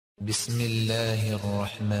بسم الله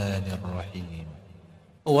الرحمن الرحيم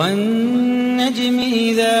والنجم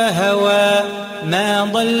إذا هوى ما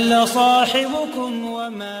ضل صاحبكم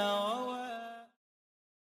وما غوى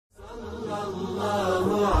صلى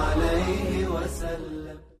الله عليه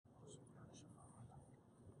وسلم.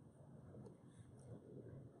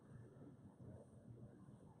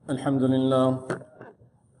 الحمد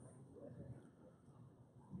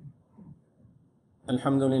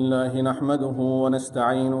لله نحمده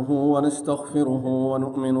ونستعينه ونستغفره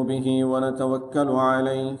ونؤمن به ونتوكل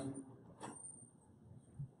عليه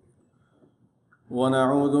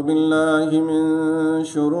ونعوذ بالله من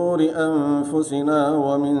شرور أنفسنا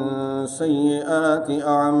ومن سيئات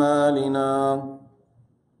أعمالنا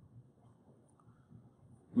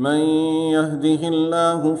من يهده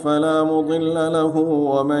الله فلا مضل له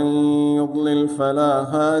ومن يضلل فلا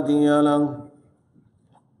هادي له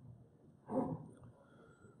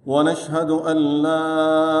ونشهد أن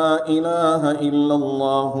لا إله إلا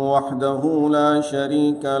الله وحده لا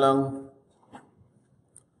شريك له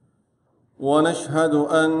ونشهد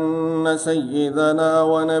أن سيدنا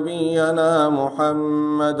ونبينا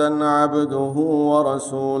محمدًا عبده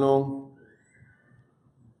ورسوله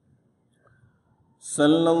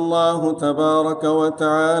صلى الله تبارك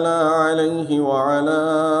وتعالى عليه وعلى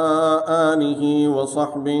آله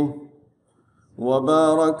وصحبه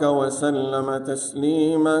وبارك وسلم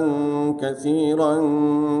تسليما كثيرا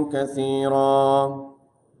كثيرا.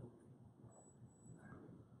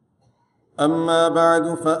 أما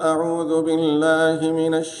بعد فأعوذ بالله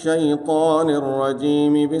من الشيطان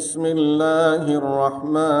الرجيم. بسم الله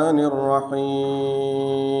الرحمن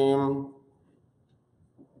الرحيم.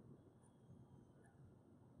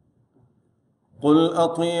 قل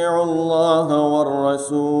أطيعوا الله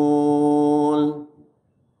والرسول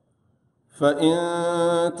فإن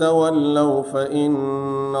تولوا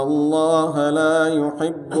فإن الله لا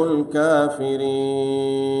يحب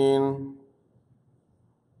الكافرين.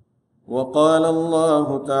 وقال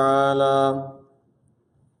الله تعالى: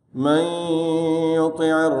 من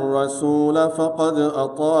يطع الرسول فقد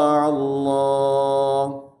أطاع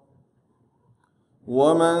الله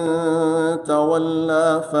ومن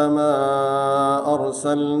تولى فما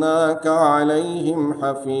أرسلناك عليهم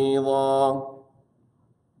حفيظا.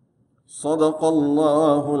 صدق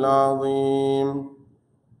الله العظيم.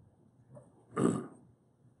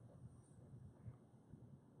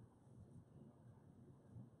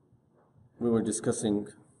 We were discussing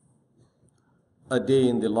a day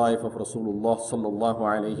in the life of Rasulullah sallallahu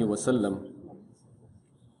alayhi wasallam.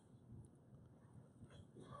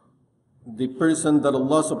 The person that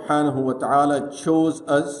Allah subhanahu wa ta'ala chose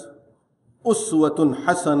as uswatun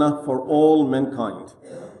hasana for all mankind.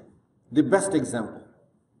 The best example.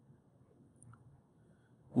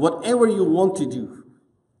 Whatever you want to do,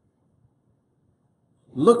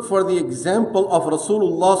 look for the example of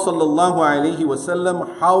Rasulullah sallallahu alayhi wasallam,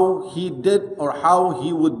 how he did or how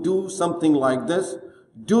he would do something like this.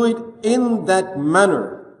 Do it in that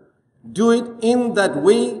manner. Do it in that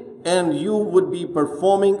way, and you would be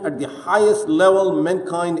performing at the highest level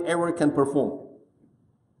mankind ever can perform.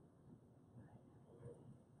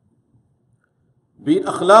 Be it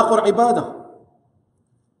akhlaq or ibadah,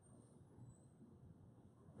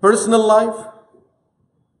 personal life,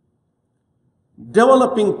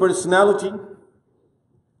 developing personality,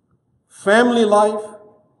 family life,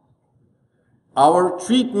 our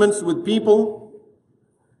treatments with people,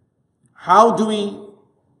 how do we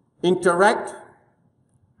interact,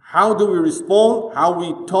 how do we respond, how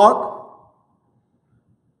we talk,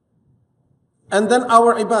 and then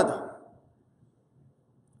our ibadah.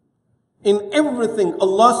 In everything,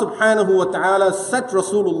 Allah subhanahu wa ta'ala set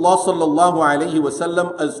Rasulullah sallallahu alayhi wa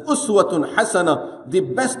sallam as uswatun hasana, the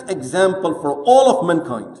best example for all of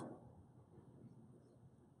mankind.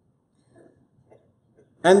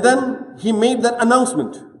 And then He made that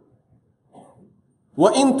announcement.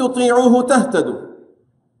 وَإِن تُطِيعُوهُ تَهْتَدُوا.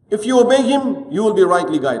 If you obey Him, you will be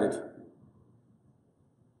rightly guided.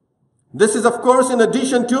 This is of course in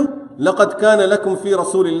addition to لَقَدْ كَانَ لَكُمْ فِي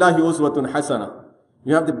رَسُولِ اللَّهِ أُسْوَةٌ حَسَنَةٌ.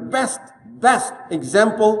 You have the best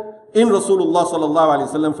example in Rasulullah sallallahu alaihi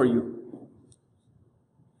wasallam for you.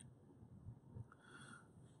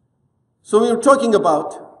 So we are talking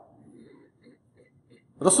about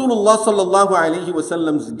Rasulullah sallallahu alaihi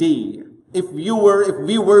wasallam's day. If we were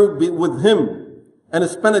with him and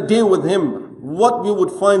spend a day with him, what we would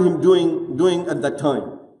find him doing at that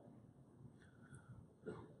time.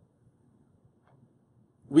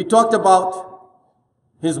 We talked about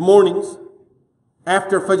his mornings.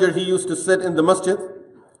 After Fajr, he used to sit in the masjid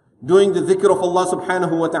doing the dhikr of Allah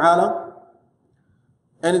subhanahu wa ta'ala.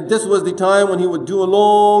 And this was the time when he would do a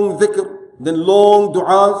long dhikr, then long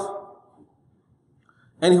du'as,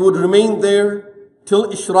 and he would remain there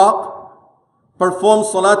till Ishraq, perform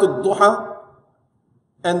Salatul Duha,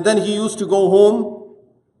 and then he used to go home,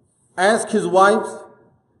 ask his wives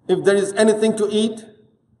if there is anything to eat.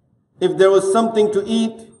 If there was something to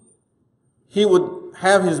eat, he would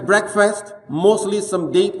have his breakfast, mostly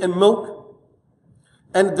some date and milk.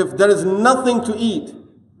 And if there is nothing to eat,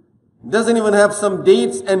 doesn't even have some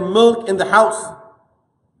dates and milk in the house,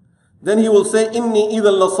 then he will say, Inni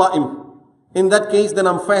idhal lasa'im. In that case, then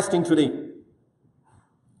I'm fasting today.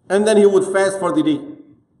 And then he would fast for the day.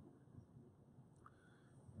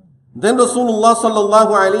 Then Rasulullah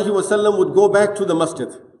sallallahu alayhi wasallam would go back to the masjid.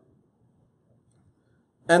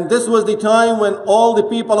 And this was the time when all the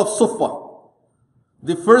people of Suffah,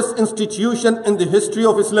 the first institution in the history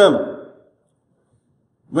of Islam,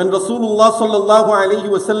 when Rasulullah sallallahu alayhi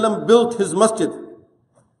wasallam built his masjid,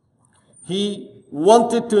 he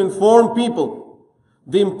wanted to inform people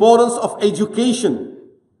the importance of education.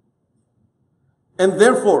 And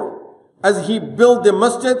therefore, as he built the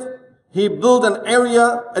masjid, he built an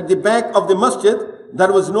area at the back of the masjid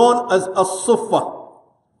that was known as As-Suffah.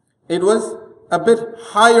 It was a bit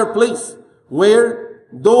higher place where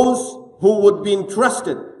those who would be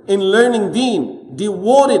entrusted in learning deen,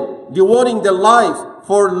 devoting their lives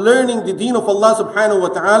for learning the deen of Allah subhanahu wa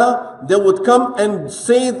ta'ala, they would come and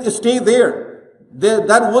stay there.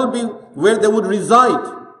 That will be where they would reside.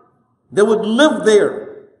 They would live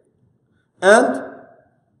there. And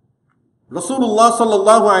Rasulullah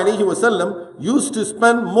sallallahu alayhi wasallam used to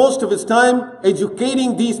spend most of his time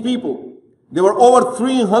educating these people. There were over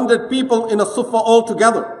 300 people in a Suffah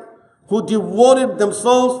altogether who devoted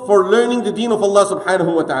themselves for learning the deen of Allah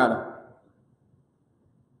subhanahu wa ta'ala.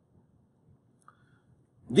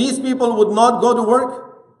 These people would not go to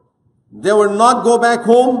work. They would not go back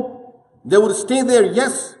home. They would stay there.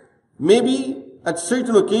 Yes, maybe at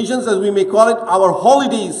certain occasions, as we may call it, our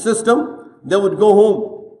holiday system, they would go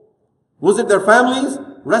home, visit their families.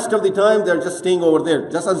 Rest of the time, they're just staying over there.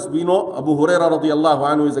 Just as we know, Abu Hurairah radiallahu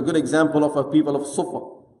anhu is a good example of a people of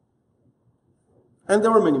Suffah. And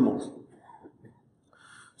there were many more.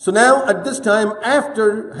 So now, at this time,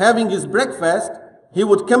 after having his breakfast, he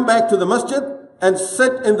would come back to the masjid and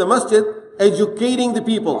sit in the masjid educating the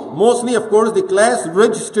people. Mostly, of course, the class,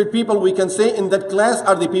 registered people, we can say, in that class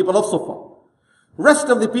are the people of Suffah. Rest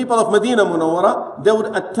of the people of Medina Munawwara, they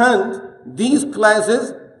would attend these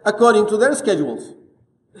classes according to their schedules.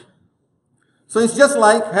 So it's just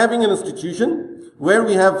like having an institution where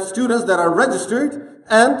we have students that are registered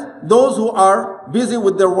and those who are busy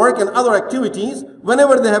with their work and other activities.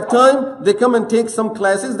 Whenever they have time, they come and take some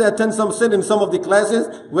classes. They attend sit in some of the classes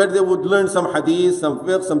where they would learn some hadith, some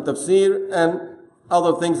fiqh, some tafsir, and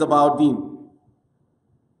other things about deen.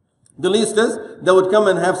 The least is they would come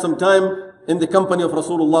and have some time in the company of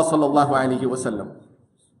Rasulullah sallallahu alaihi wasallam.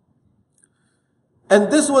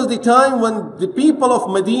 And this was the time when the people of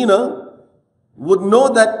Medina would know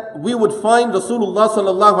that we would find Rasulullah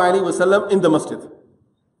sallallahu alaihi wasallam in the masjid.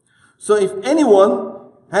 So if anyone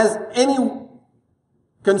has any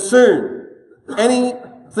concern,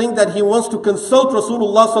 anything that he wants to consult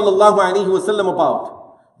Rasulullah sallallahu alaihi wasallam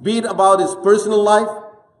about, be it about his personal life,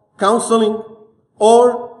 counseling,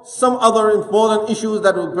 or some other important issues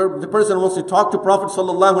that the person wants to talk to Prophet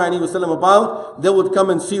sallallahu alaihi wasallam about, they would come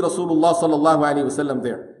and see Rasulullah sallallahu alaihi wasallam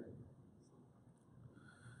there.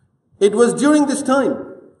 It was during this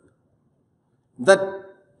time that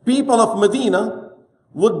people of Medina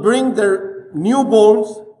would bring their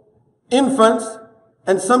newborns, infants,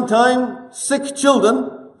 and sometimes sick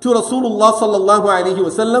children to Rasulullah sallallahu alaihi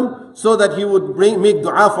wasallam so that he would make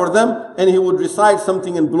dua for them and he would recite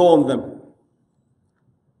something and blow on them.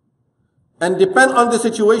 And depend on the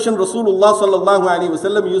situation, Rasulullah sallallahu alaihi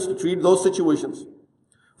wasallam used to treat those situations.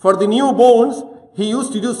 For the newborns, he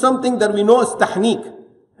used to do something that we know as tahniq.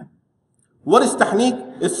 What is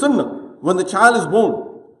tahniq? Is sunnah. When the child is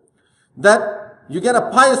born, that you get a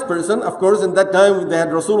pious person. Of course, in that time they had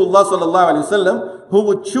Rasulullah sallallahu alaihi wasallam who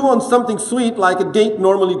would chew on something sweet like a date,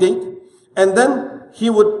 normally date, and then he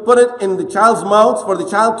would put it in the child's mouth for the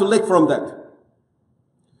child to lick from that.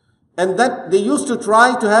 And that they used to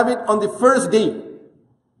try to have it on the first day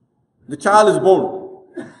the child is born.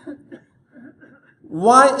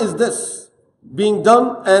 Why is this being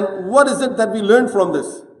done, and what is it that we learn from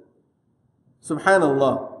this?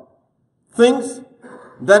 Subhanallah. Things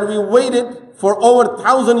that we waited for over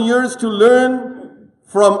 1,000 years to learn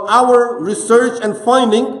from our research and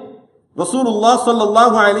finding. Rasulullah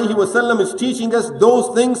sallallahu alaihi wasallam is teaching us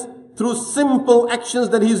those things through simple actions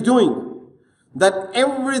that he's doing. That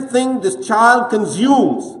everything this child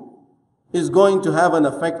consumes is going to have an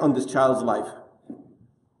effect on this child's life.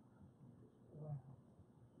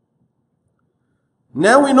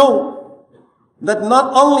 Now we know that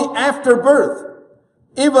not only after birth,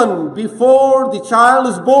 even before the child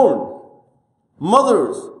is born,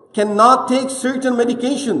 mothers cannot take certain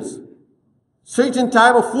medications, certain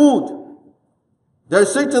type of food. There are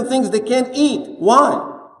certain things they can't eat. Why?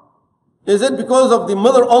 Is it because of the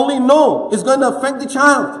mother only? No. It's going to affect the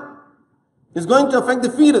child. It's going to affect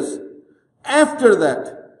the fetus. After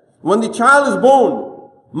that, when the child is born,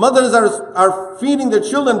 mothers are feeding their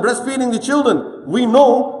children, breastfeeding the children. We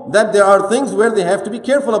know that there are things where they have to be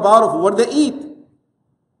careful about of what they eat.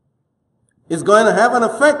 It's going to have an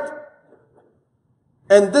effect.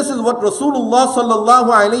 And this is what Rasulullah sallallahu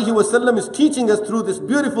alayhi wasallam is teaching us through this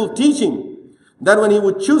beautiful teaching. That when he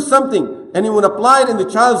would choose something and he would apply it in the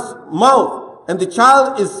child's mouth and the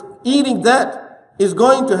child is eating that, is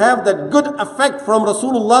going to have that good effect from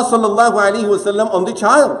Rasulullah sallallahu alayhi wasallam on the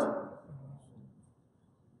child.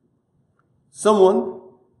 Someone,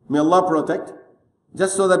 may Allah protect,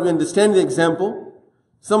 just so that we understand the example,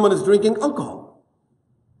 someone is drinking alcohol.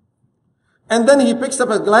 And then he picks up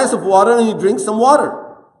a glass of water and he drinks some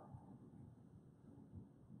water.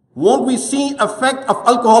 Won't we see effect of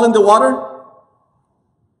alcohol in the water?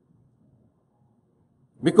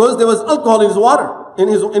 Because there was alcohol in his water,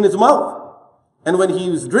 in his mouth. And when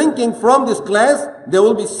he is drinking from this glass, there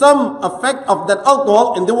will be some effect of that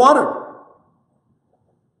alcohol in the water.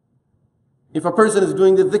 If a person is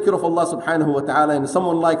doing the dhikr of Allah subhanahu wa ta'ala, and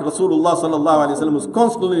someone like Rasulullah sallallahu alayhi wa sallam is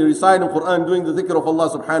constantly reciting Quran, doing the dhikr of Allah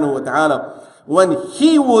subhanahu wa ta'ala, when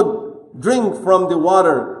he would drink from the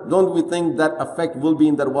water, don't we think that effect will be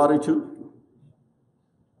in that water too?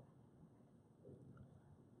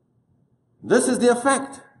 This is the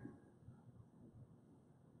effect.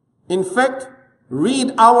 In fact,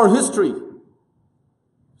 read our history.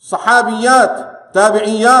 Sahabiyat,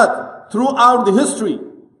 tabi'iyat, throughout the history.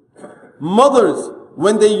 Mothers,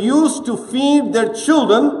 when they used to feed their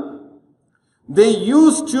children, they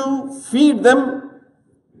used to feed them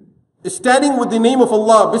starting with the name of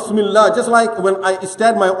Allah, Bismillah. Just like when I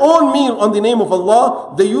start my own meal on the name of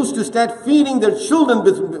Allah, they used to start feeding their children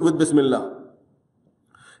with Bismillah.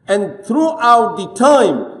 And throughout the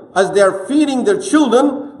time, as they are feeding their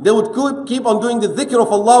children, they would keep on doing the dhikr of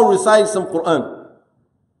Allah, recite some Quran.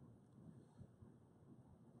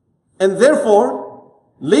 And therefore,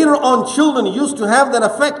 later on, children used to have that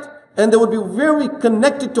effect, and they would be very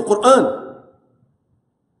connected to Quran.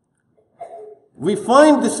 We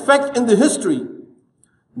find this fact in the history,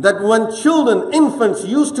 that when children, infants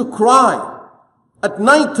used to cry at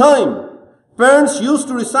night time, parents used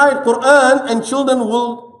to recite Quran and children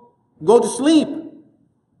will go to sleep.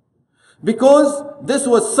 Because this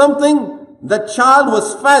was something that child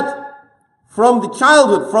was fed from the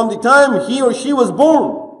childhood, from the time he or she was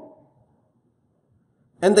born.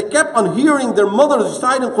 And they kept on hearing their mothers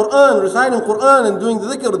reciting Quran and doing the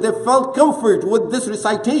dhikr. They felt comfort with this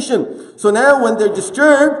recitation. So now when they're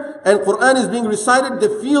disturbed and Quran is being recited,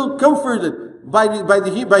 they feel comforted by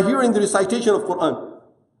hearing the recitation of Quran.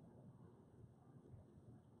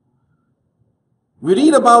 We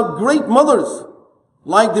read about great mothers,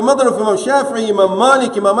 like the mother of Imam Shafi'i, Imam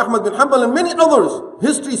Malik, Imam Ahmad bin Hanbal, and many others.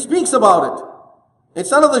 History speaks about it.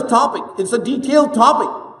 It's another topic. It's a detailed topic.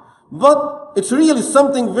 But it's really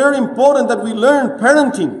something very important that we learn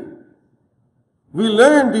parenting. We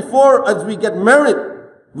learn before as we get married.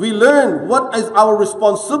 We learn what is our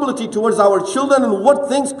responsibility towards our children and what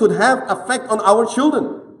things could have effect on our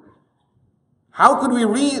children. How could we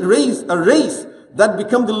raise a race that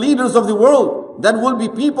become the leaders of the world? That will be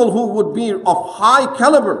people who would be of high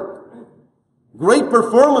caliber, great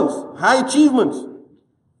performance, high achievements.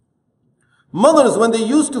 Mothers, when they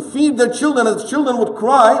used to feed their children, as children would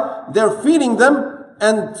cry, they're feeding them,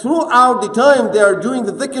 and throughout the time they are doing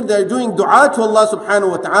the dhikr, they are doing dua to Allah subhanahu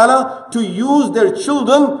wa ta'ala to use their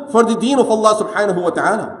children for the deen of Allah subhanahu wa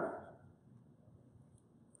ta'ala.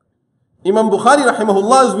 Imam Bukhari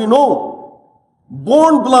rahimahullah, as we know,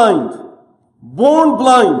 born blind.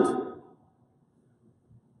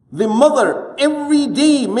 The mother every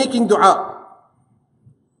day making dua.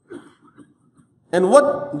 And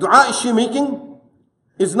what dua is she making?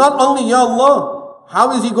 It's not only, Ya Allah,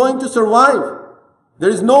 how is he going to survive? There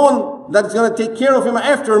is no one that's going to take care of him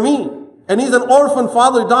after me. And he's an orphan,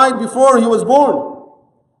 father died before he was born.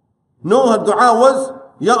 No, her dua was,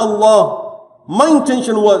 Ya Allah, my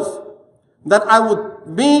intention was that I would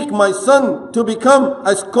make my son to become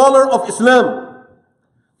a scholar of Islam.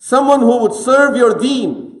 Someone who would serve your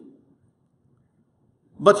deen.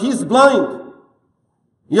 But he's blind.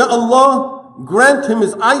 Ya Allah, grant him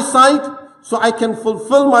his eyesight so I can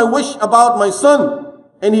fulfill my wish about my son.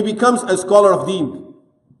 And he becomes a scholar of deen.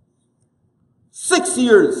 6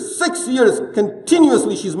 years,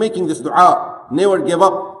 continuously she's making this dua. Never gave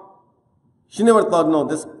up. She never thought, no,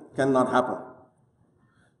 this cannot happen.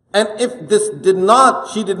 And if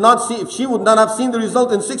if she would not have seen the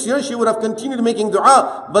result in 6 years, she would have continued making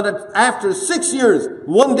dua. But after 6 years,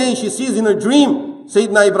 one day she sees in her dream,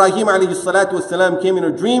 Sayyidina Ibrahim alayhi salatu wasalam came in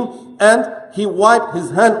her dream, and he wiped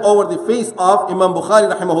his hand over the face of Imam Bukhari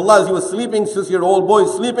rahimahullah as he was sleeping. 6-year-old boy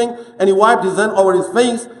is sleeping, and he wiped his hand over his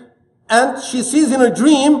face. And she sees in her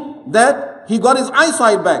dream that he got his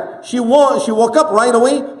eyesight back. She woke up right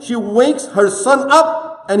away. She wakes her son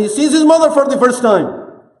up, and he sees his mother for the first time.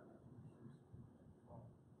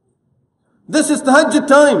 This is tahajjud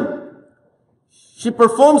time. She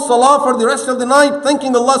performs salah for the rest of the night,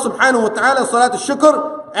 thanking Allah subhanahu wa ta'ala, salat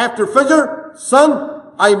al-shukr. After fajr,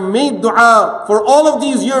 son, I made dua for all of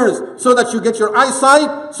these years so that you get your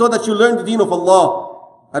eyesight, so that you learn the deen of Allah.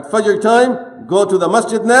 At fajr time, go to the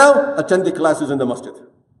masjid now, attend the classes in the masjid.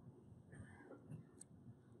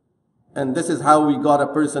 And this is how we got a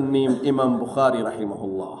person named Imam Bukhari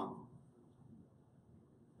rahimahullah.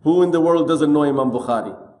 Who in the world doesn't know Imam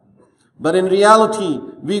Bukhari? But in reality,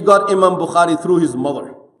 we got Imam Bukhari through his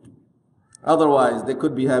mother. Otherwise, there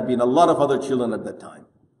could have been a lot of other children at that time.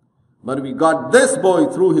 But we got this boy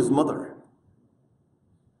through his mother.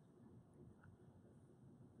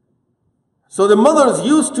 So the mothers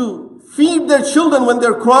used to feed their children when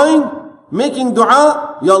they're crying, making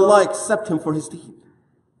dua, Ya Allah, accept him for his deen,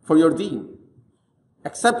 for your deen.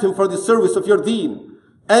 Accept him for the service of your deen.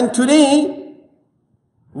 And today,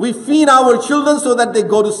 we feed our children so that they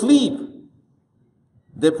go to sleep.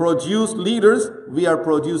 They produce leaders, we are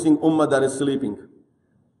producing ummah that is sleeping.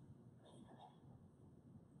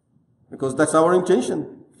 Because that's our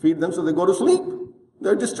intention. Feed them so they go to sleep.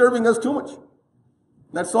 They're disturbing us too much.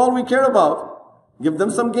 That's all we care about. Give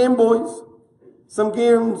them some Game Boys, some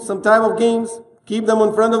games, some type of games. Keep them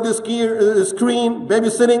in front of the screen,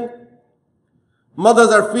 babysitting. Mothers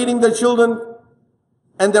are feeding their children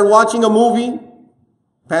and they're watching a movie.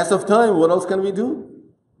 Pass of time, what else can we do?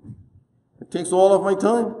 It takes all of my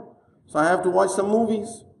time. So I have to watch some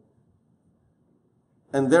movies.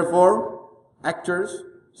 And therefore, actors,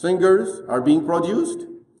 singers are being produced.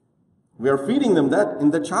 We are feeding them that in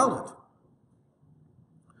their childhood.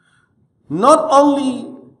 Not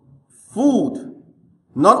only food,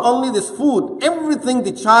 not only this food, everything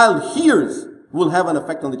the child hears will have an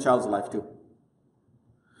effect on the child's life too.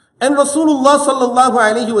 And Rasulullah sallallahu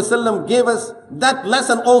alayhi wasallam gave us that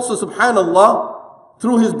lesson also, subhanallah,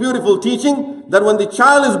 through his beautiful teaching, that when the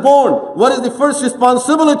child is born, what is the first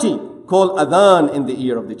responsibility? Call adhan in the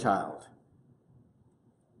ear of the child.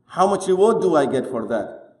 How much reward do I get for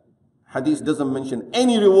that? Hadith doesn't mention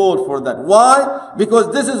any reward for that. Why?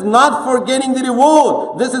 Because this is not for getting the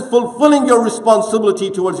reward. This is fulfilling your responsibility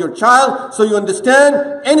towards your child. So you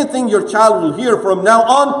understand, anything your child will hear from now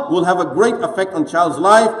on will have a great effect on child's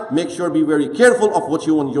life. Make sure, be very careful of what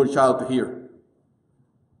you want your child to hear.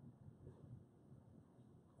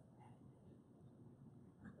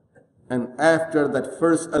 And after that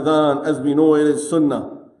first adhan, as we know it is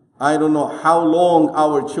sunnah, I don't know how long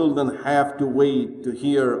our children have to wait to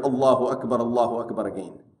hear Allahu Akbar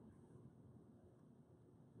again.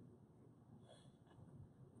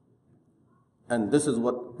 And this is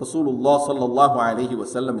what Rasulullah sallallahu alayhi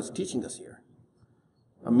wasallam is teaching us here.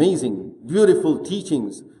 Amazing, beautiful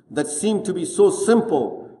teachings that seem to be so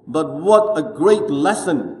simple, but what a great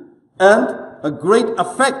lesson and a great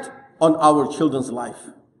effect on our children's life.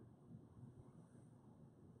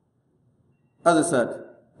 As I said,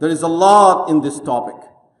 there is a lot in this topic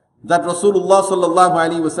that Rasulullah sallallahu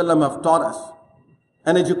alaihi wasallam have taught us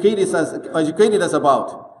and educated us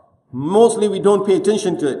about. Mostly we don't pay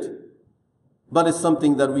attention to it, but it's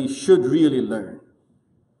something that we should really learn.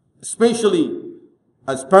 Especially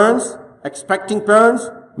as parents, expecting parents,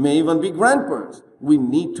 may even be grandparents. We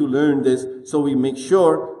need to learn this so we make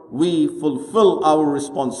sure we fulfill our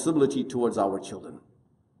responsibility towards our children.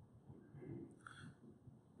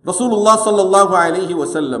 Rasulullah sallallahu alayhi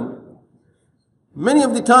wasallam, many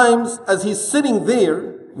of the times as he's sitting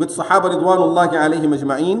there with Sahaba ridwanullahi alayhim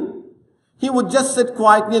ajma'een, he would just sit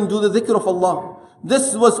quietly and do the dhikr of Allah.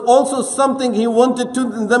 This was also something he wanted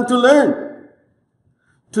them to learn.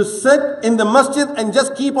 To sit in the masjid and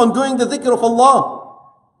just keep on doing the dhikr of Allah.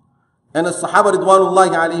 And as Sahaba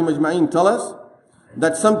ridwanullahi alayhim ajma'een tell us,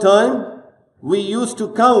 that sometime we used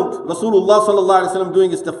to count Rasulullah sallallahu alaihi wasallam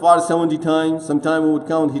doing istighfar 70 times. Sometime we would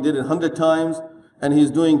count he did it 100 times, and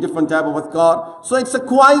he's doing different type of adhkar. So it's a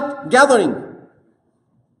quiet gathering.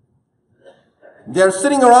 They are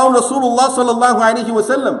sitting around Rasulullah sallallahu alaihi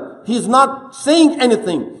wasallam. He's not saying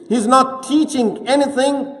anything. He's not teaching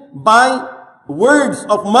anything by words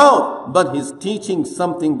of mouth, but he's teaching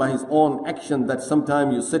something by his own action, that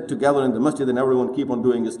sometime you sit together in the masjid and everyone keep on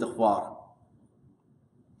doing istighfar.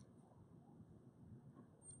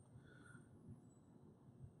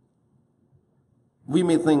 We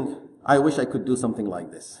may think, I wish I could do something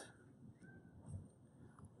like this.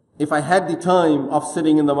 If I had the time of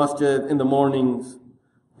sitting in the masjid in the mornings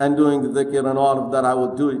and doing the dhikr and all of that, I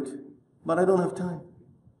would do it. But I don't have time.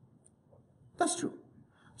 That's true.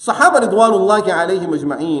 Sahaba ridwanullahi alayhim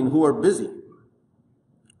ajma'een, who are busy,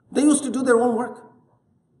 they used to do their own work.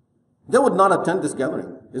 They would not attend this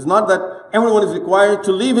gathering. It's not that everyone is required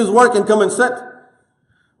to leave his work and come and sit.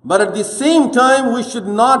 But at the same time, we should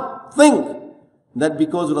not think that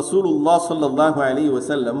because Rasulullah sallallahu alaihi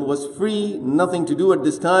wasallam was free, nothing to do at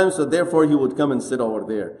this time, so therefore he would come and sit over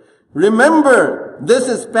there. Remember, this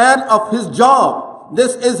is part of his job.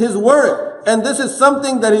 This is his work. And this is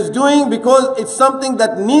something that he's doing because it's something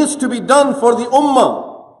that needs to be done for the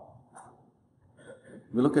ummah.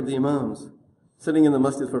 We look at the imams sitting in the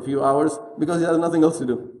masjid for a few hours because he has nothing else to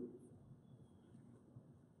do.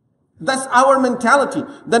 That's our mentality.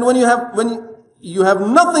 Then when you have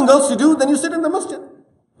nothing else to do, then you sit in the masjid.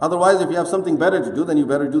 Otherwise, if you have something better to do, then you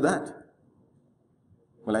better do that.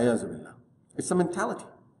 It's a mentality.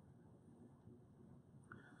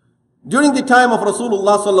 During the time of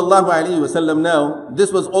Rasulullah sallallahu alaihi wasallam, now,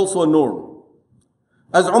 this was also a norm.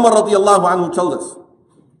 As Umar radiallahu anhu told us,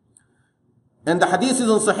 and the hadith is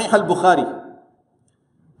on Sahih al-Bukhari.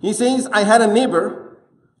 He says, I had a neighbor,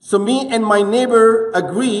 so me and my neighbor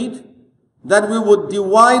agreed that we would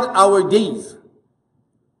divide our days.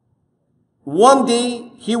 One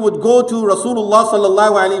day he would go to Rasulullah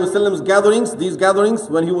sallallahu alaihi wasallam's gatherings, these gatherings,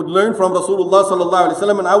 when he would learn from Rasulullah sallallahu alaihi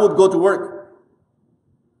wasallam, and I would go to work.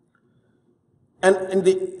 And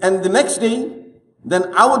the next day,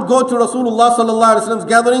 then I would go to Rasulullah sallallahu alaihi wasallam's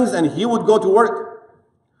gatherings, and he would go to work.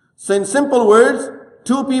 So in simple words,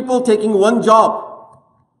 two people taking one job.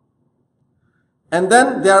 And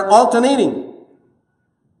then they are alternating.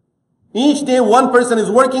 Each day one person is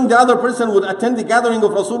working, the other person would attend the gathering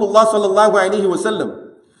of Rasulullah sallallahu alaihi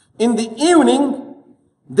wasallam. In the evening,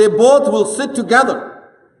 they both will sit together.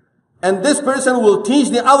 And this person will teach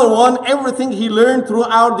the other one everything he learned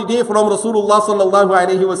throughout the day from Rasulullah sallallahu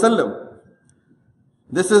alaihi wasallam.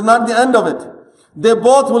 This is not the end of it. They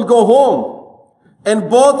both will go home and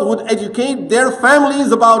both would educate their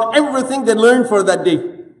families about everything they learned for that day.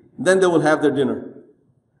 Then they will have their dinner.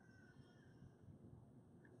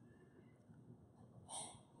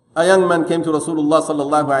 A young man came to Rasulullah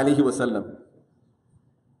sallallahu alaihi wasallam.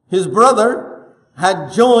 His brother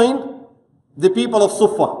had joined the people of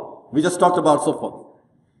Sufa. We just talked about Sufa.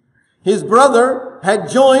 His brother had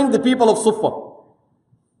joined the people of Sufa.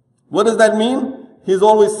 What does that mean? He's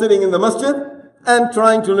always sitting in the masjid and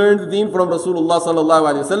trying to learn the deen from Rasulullah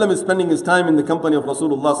sallallahu alaihi wasallam, is spending his time in the company of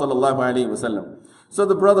Rasulullah sallallahu alaihi wasallam. So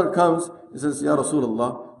the brother comes, he says, Ya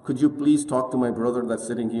Rasulullah, could you please talk to my brother that's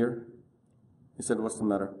sitting here? He said, what's the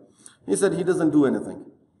matter? He said, he doesn't do anything.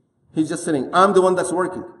 He's just sitting. I'm the one that's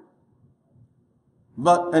working.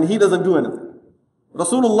 And he doesn't do anything.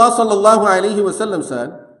 Rasulullah sallallahu alaihi wasallam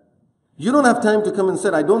said, you don't have time to come and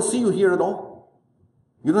sit. I don't see you here at all.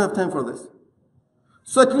 You don't have time for this.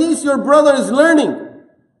 So at least your brother is learning.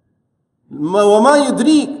 وَمَا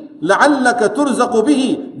يُدْرِيكَ لَعَلَّكَ تُرْزَقُ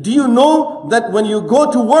بِهِ. Do you know that when you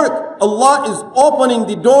go to work, Allah is opening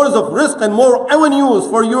the doors of rizq and more avenues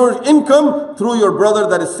for your income through your brother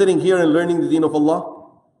that is sitting here and learning the deen of Allah?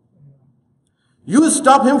 You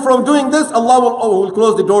stop him from doing this, Allah will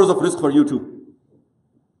close the doors of rizq for you too.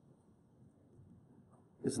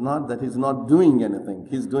 It's not that he's not doing anything.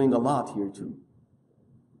 He's doing a lot here too.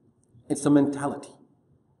 It's a mentality.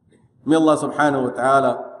 May Allah subhanahu wa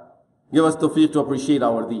ta'ala give us tawfiq to appreciate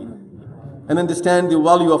our deen and understand the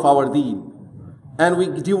value of our deen. And we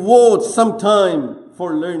devote some time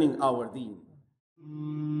for learning our deen.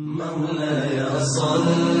 مولاي صل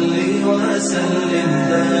وسلم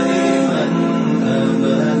دائما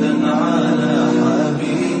أبدا